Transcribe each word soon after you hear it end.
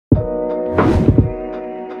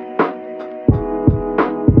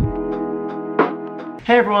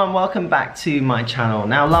Hey everyone, welcome back to my channel.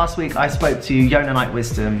 Now last week I spoke to Yona Knight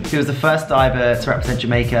Wisdom, who was the first diver to represent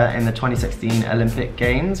Jamaica in the 2016 Olympic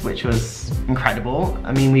Games, which was incredible.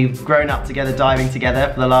 I mean, we've grown up together, diving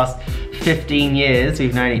together for the last 15 years.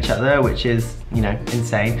 We've known each other, which is, you know,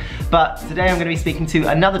 insane. But today I'm going to be speaking to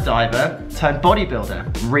another diver turned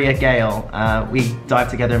bodybuilder, Rhea Gayle. We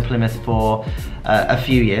dived together in Plymouth for a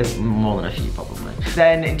few years, more than a few probably.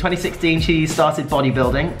 Then in 2016 she started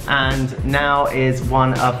bodybuilding and now is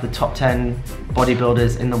one of the top 10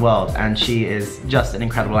 bodybuilders in the world, and she is just an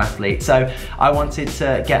incredible athlete. So I wanted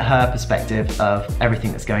to get her perspective of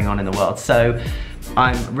everything that's going on in the world. So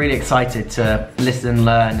I'm really excited to listen,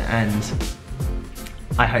 learn, and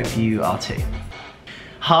I hope you are too.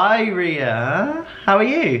 Hi Rhea, how are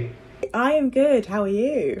you? I am good, how are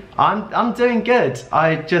you? I'm doing good.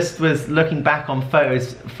 I just was looking back on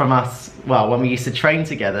photos from us, well, when we used to train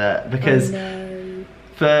together, because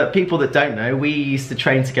for people that don't know, we used to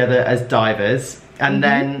train together as divers, and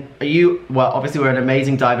then you, well, obviously we're an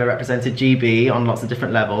amazing diver, represented GB on lots of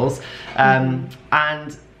different levels,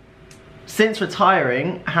 and since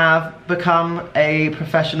retiring have become a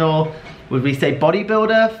professional, would we say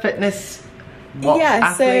bodybuilder, fitness,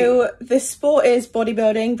 athlete? So the sport is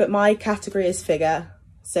bodybuilding, but my category is figure,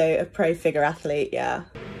 so a pro figure athlete.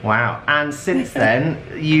 Wow. And since then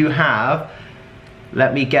you have,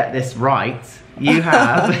 let me get this right, you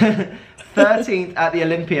have 13th at the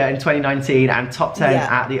Olympia in 2019 and top 10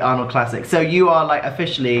 at the Arnold Classic. So you are like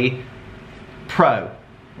officially pro,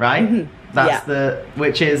 right? That's the,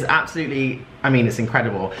 which is absolutely, I mean, it's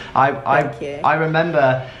incredible. I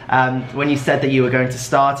remember when you said that you were going to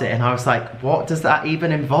start it, and I was like, what does that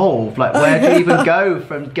even involve? Like, where do you even go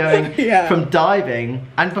from going from diving?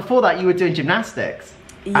 And before that, you were doing gymnastics.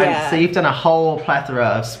 And so you've done a whole plethora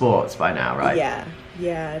of sports by now, right?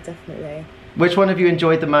 Yeah, definitely. Which one have you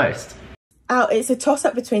enjoyed the most? Oh, it's a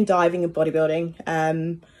toss-up between diving and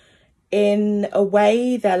bodybuilding. In a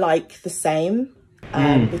way, they're like the same.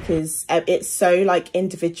 Because it's so like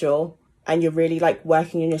individual and you're really like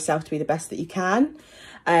working on yourself to be the best that you can,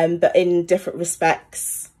 but in different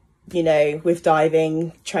respects, you know, with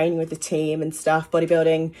diving, training with the team and stuff,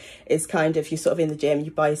 bodybuilding is kind of, you're sort of in the gym,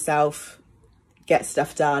 you by yourself, get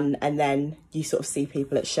stuff done, and then you sort of see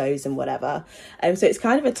people at shows and whatever. So it's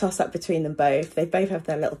kind of a toss-up between them both. They both have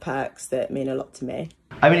their little perks that mean a lot to me.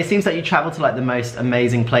 I mean, it seems like you travel to like the most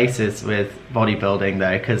amazing places with bodybuilding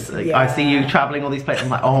though, because like, I see you traveling all these places. I'm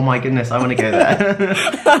like, oh my goodness, I want to go there.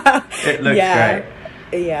 It looks great.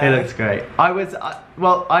 Yeah, it looks great. I was,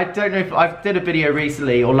 well, I don't know if I did a video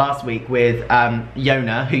recently or last week with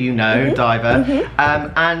Yona, who you know, diver,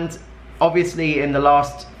 and obviously in the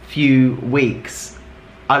last few weeks,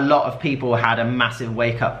 a lot of people had a massive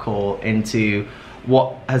wake-up call into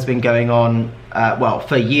what has been going on, well,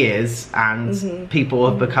 for years, and people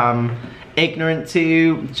have become ignorant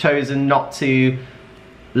to, chosen not to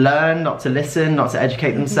learn, not to listen, not to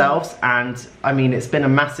educate themselves. And I mean, it's been a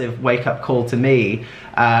massive wake-up call to me.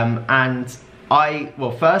 And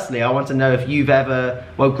well, firstly, I want to know if you've ever,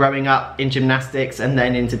 well, growing up in gymnastics and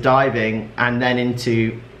then into diving and then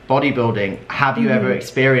into bodybuilding, have you ever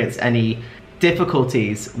experienced any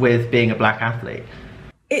difficulties with being a black athlete?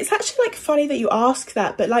 It's actually like funny that you ask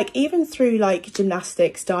that, but like even through like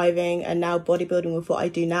gymnastics, diving, and now bodybuilding with what I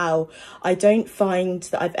do now, I don't find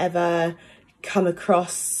that I've ever come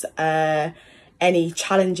across any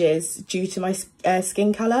challenges due to my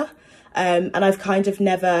skin colour. And I've kind of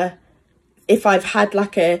never, if I've had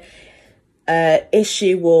like a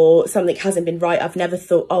issue or something hasn't been right, I've never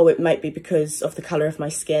thought, oh, it might be because of the colour of my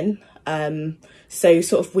skin. So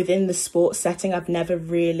sort of within the sports setting, I've never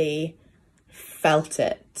really felt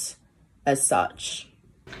it as such.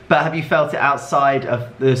 But have you felt it outside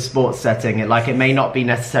of the sports setting? Like, it may not be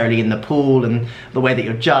necessarily in the pool and the way that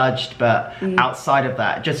you're judged, but outside of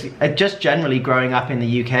that, just generally growing up in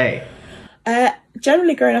the UK?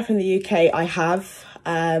 Generally growing up in the UK, I have.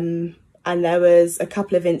 And there was a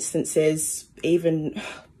couple of instances, even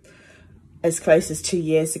as close as 2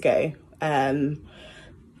 years ago.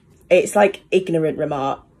 It's like ignorant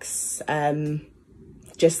remarks.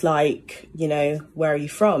 Just like, you know, where are you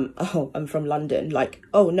from? Oh, I'm from London. Like,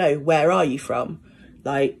 oh no, where are you from?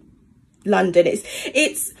 Like, London.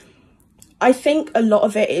 It's I think a lot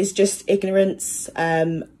of it is just ignorance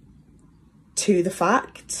to the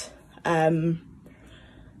fact. But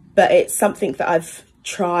it's something that I've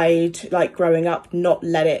tried, like growing up, not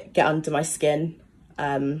let it get under my skin.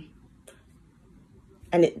 And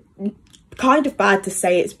it kind of bad to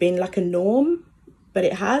say it's been like a norm, but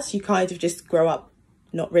it has. You kind of just grow up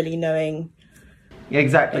not really knowing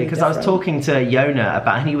Exactly, because I was talking to Yona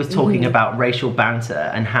about, and he was talking about racial banter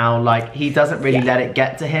and how like he doesn't really let it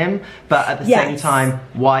get to him, but at the same time,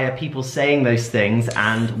 why are people saying those things,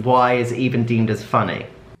 and why is it even deemed as funny?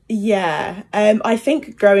 Yeah, I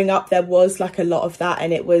think growing up there was like a lot of that,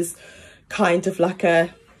 and it was kind of like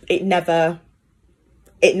it never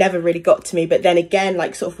really got to me. But then again,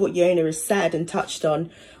 like sort of what Yona has said and touched on,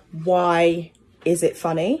 why is it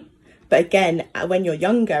funny? But again, when you're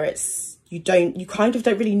younger, you kind of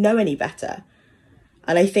don't really know any better.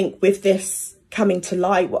 And I think with this coming to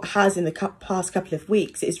light, what has in the past couple of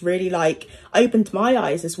weeks, it's really like opened my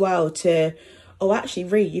eyes as well to, oh, actually,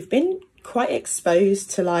 Rhea, you've been quite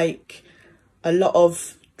exposed to like a lot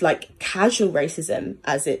of like casual racism,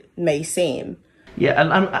 as it may seem. Yeah,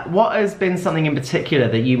 and what has been something in particular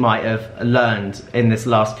that you might have learned in this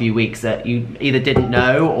last few weeks that you either didn't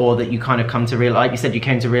know, or that you kind of come to realize, like you said, you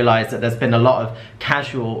came to realize that there's been a lot of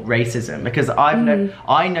casual racism? Because I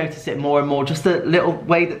notice it more and more, just the little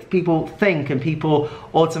way that people think, and people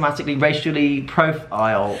automatically racially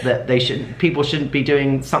profile that people shouldn't be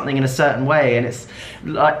doing something in a certain way, and it's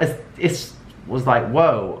like was like,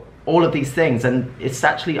 whoa, all of these things. And it's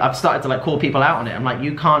actually, I've started to like call people out on it. I'm like,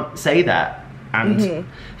 you can't say that, and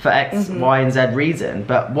for X, Y, and Z reason.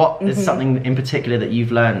 But what is something in particular that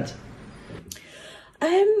you've learned?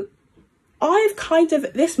 I've kind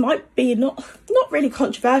of, this might be not really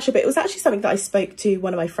controversial, but it was actually something that I spoke to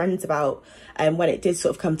one of my friends about when it did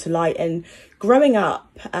sort of come to light. And growing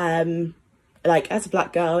up, like as a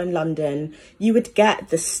black girl in London, you would get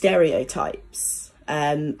the stereotypes,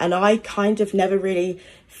 and I kind of never really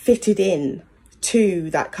fitted in to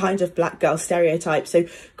that kind of black girl stereotype. So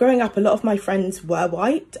growing up, a lot of my friends were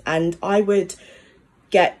white, and I would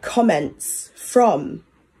get comments from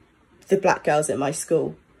the black girls at my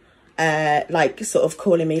school, like sort of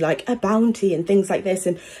calling me like a bounty and things like this.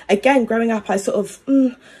 And again, growing up, I sort of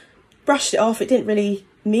brushed it off. It didn't really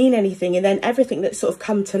mean anything. And then everything that's sort of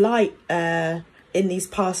come to light in these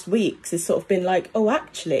past weeks has sort of been like, oh,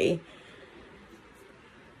 actually,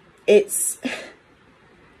 it's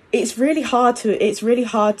really hard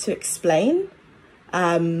to explain.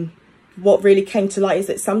 What really came to light is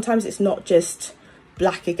that sometimes it's not just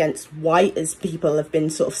black against white, as people have been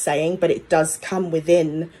sort of saying, but it does come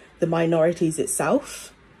within the minorities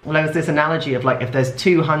itself. Well, there was this analogy of like, if there's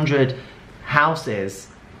 200 houses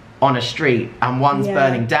on a street and one's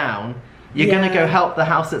burning down, you're going to go help the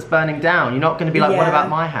house that's burning down. You're not going to be like, what about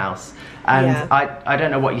my house? And I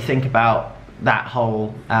don't know what you think about that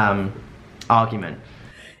whole argument.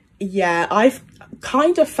 Yeah, I've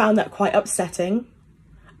kind of found that quite upsetting.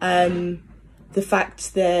 The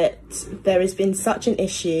fact that there has been such an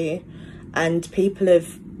issue and people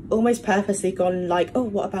have almost purposely gone like, oh,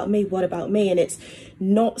 what about me? What about me? And it's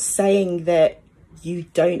not saying that you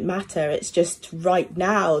don't matter. It's just right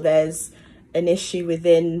now there's an issue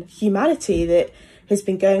within humanity that has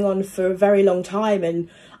been going on for a very long time. And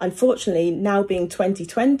unfortunately, now being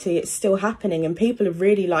 2020, it's still happening. And people are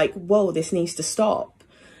really like, whoa, this needs to stop.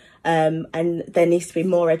 And there needs to be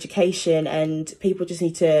more education, and people just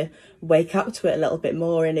need to wake up to it a little bit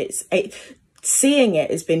more. And seeing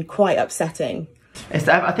it has been quite upsetting.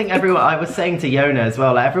 I think everyone, I was saying to Yona as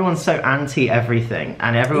well, like, everyone's so anti everything,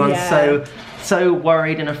 and everyone's so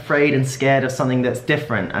worried and afraid and scared of something that's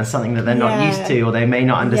different and something that they're not used to, or they may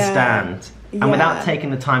not understand. And without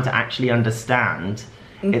taking the time to actually understand,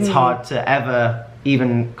 it's hard to ever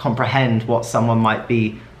even comprehend what someone might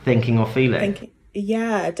be thinking or feeling.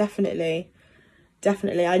 Yeah, definitely.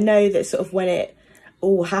 I know that sort of when it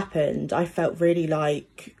all happened, I felt really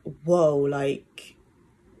like, whoa, like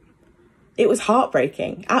it was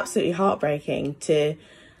heartbreaking, absolutely heartbreaking to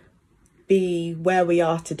be where we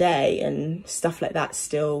are today, and stuff like that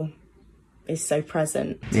still is so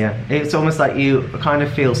present. Yeah, it's almost like you kind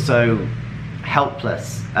of feel so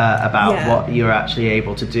helpless about what you're actually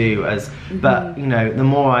able to do but you know, the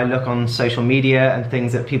more I look on social media and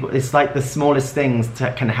things that people, it's like the smallest things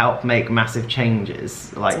can help make massive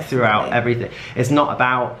changes, like throughout everything. It's not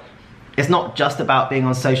just about being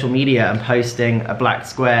on social media and posting a black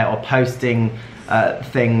square or posting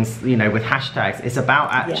things, you know, with hashtags. It's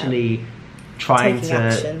about actually trying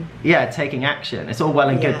taking action. It's all well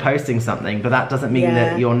and good posting something, but that doesn't mean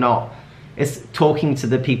that you're not. It's talking to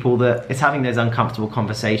the people that, it's having those uncomfortable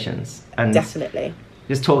conversations, and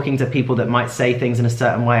just talking to people that might say things in a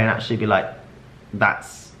certain way and actually be like,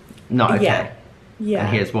 that's not okay. And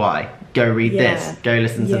here's why. Go read this. Go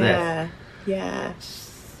listen to this.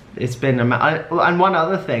 It's been and one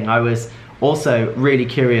other thing, I was also really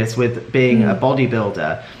curious with being a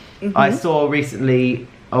bodybuilder. I saw recently,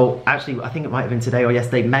 actually I think it might have been today or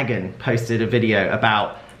yesterday, Megan posted a video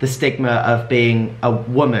about the stigma of being a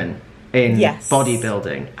woman in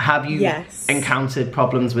bodybuilding. Have you encountered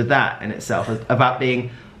problems with that in itself, about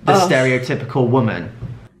being the stereotypical woman?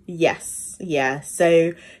 Yes, yeah.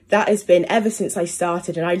 So that has been ever since I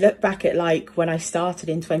started, and I look back at like when I started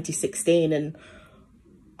in 2016, and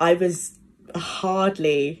I was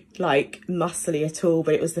hardly like muscly at all,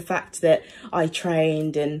 but it was the fact that I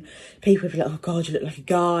trained and people would be like, oh god, you look like a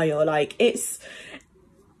guy, or like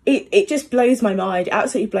it just blows my mind,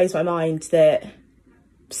 absolutely blows my mind that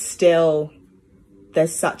still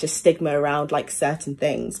there's such a stigma around like certain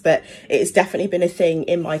things. But it's definitely been a thing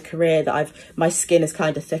in my career that my skin has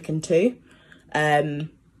kind of thickened to, and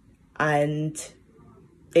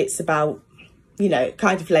it's about, you know,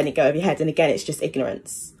 kind of letting it go over your head. And again, it's just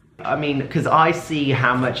ignorance. I mean, because I see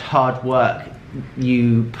how much hard work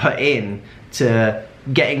you put in to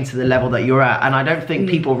getting to the level that you're at, and I don't think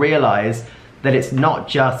people realise that it's not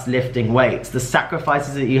just lifting weights. The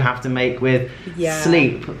sacrifices that you have to make with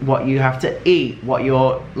sleep, what you have to eat, what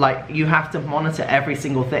you're like, you have to monitor every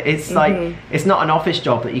single thing. It's like, it's not an office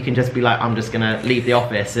job that you can just be like, I'm just gonna leave the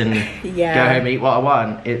office and go home and eat what I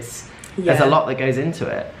want. It's there's a lot that goes into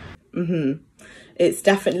it. It's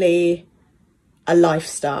definitely a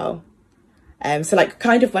lifestyle. So like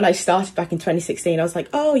kind of when I started back in 2016, I was like,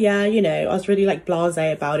 oh yeah, you know, I was really like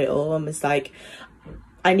blasé about it all, and was like,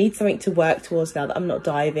 I need something to work towards now that I'm not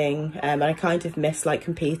diving, and I kind of miss like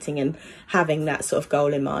competing and having that sort of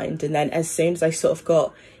goal in mind. And then as soon as I sort of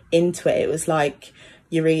got into it, it was like,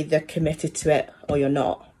 you're either committed to it or you're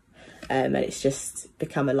not, and it's just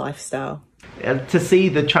become a lifestyle. To see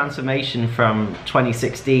the transformation from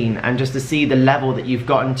 2016 and just to see the level that you've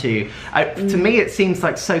gotten to me it seems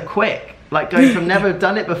like so quick, like going from never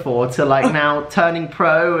done it before to like now turning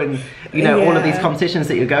pro, and you know all of these competitions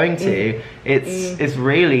that you're going to. It's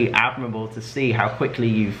really admirable to see how quickly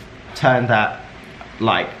you've turned that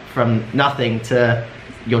like from nothing to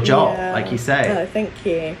your job, like you say. Oh, thank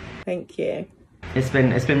you, thank you. It's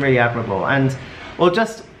been really admirable. And well,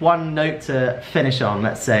 just one note to finish on,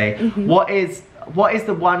 let's say, what is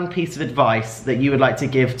the one piece of advice that you would like to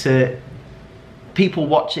give to people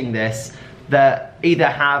watching this that either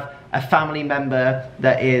have a family member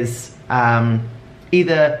that is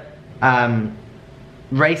either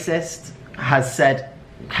racist, has said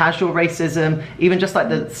casual racism, even just like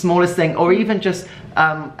the smallest thing, or even just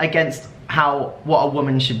against what a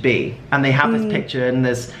woman should be, and they have this picture and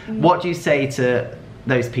this, what do you say to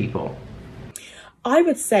those people? I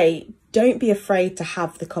would say, don't be afraid to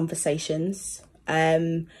have the conversations,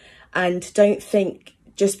 and don't think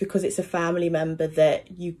just because it's a family member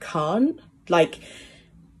that you can't. Like,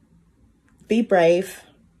 be brave,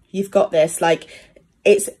 you've got this. Like,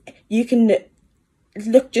 you can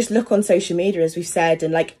look on social media, as we've said,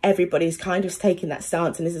 and like everybody's kind of taking that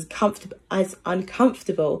stance, and this is as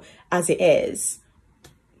uncomfortable as it is,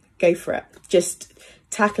 go for it. Just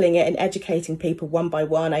tackling it and educating people one by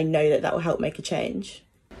one, I know that will help make a change.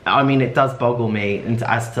 I mean, it does boggle me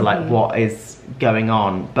as to like what is going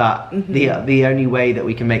on, but the only way that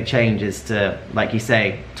we can make change is to, like you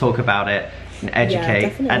say, talk about it and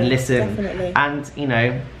educate and listen, and you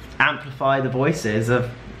know, amplify the voices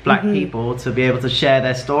of black people to be able to share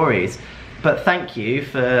their stories. But thank you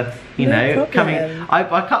for coming.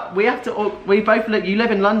 We both look. You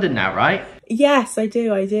live in London now, right? Yes, I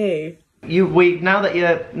do. Now that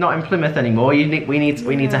you're not in Plymouth anymore, we need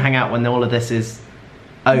to hang out when all of this is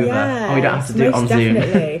over, and we don't have to do it on Zoom.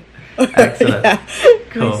 Excellent.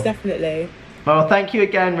 Cool. Most definitely. Well, thank you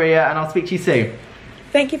again, Rhea, and I'll speak to you soon.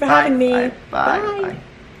 Thank you for having me. Bye. Bye.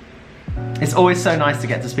 It's always so nice to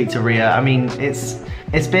get to speak to Rhea. I mean, it's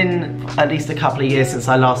been at least a couple of years since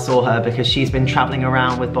I last saw her, because she's been traveling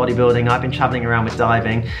around with bodybuilding, I've been traveling around with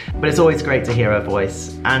diving, but it's always great to hear her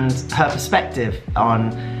voice and her perspective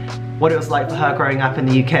on what it was like for her growing up in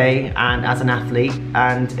the UK and as an athlete,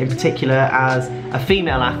 and in particular as a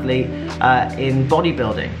female athlete in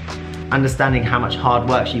bodybuilding. Understanding how much hard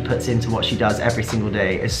work she puts into what she does every single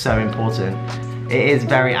day is so important. It is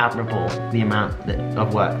very admirable, the amount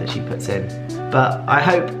of work that she puts in. But I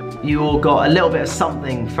hope you all got a little bit of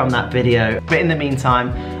something from that video. But in the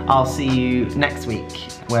meantime, I'll see you next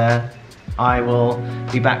week, where I will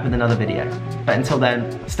be back with another video. But until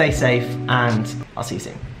then, stay safe, and I'll see you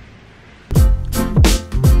soon.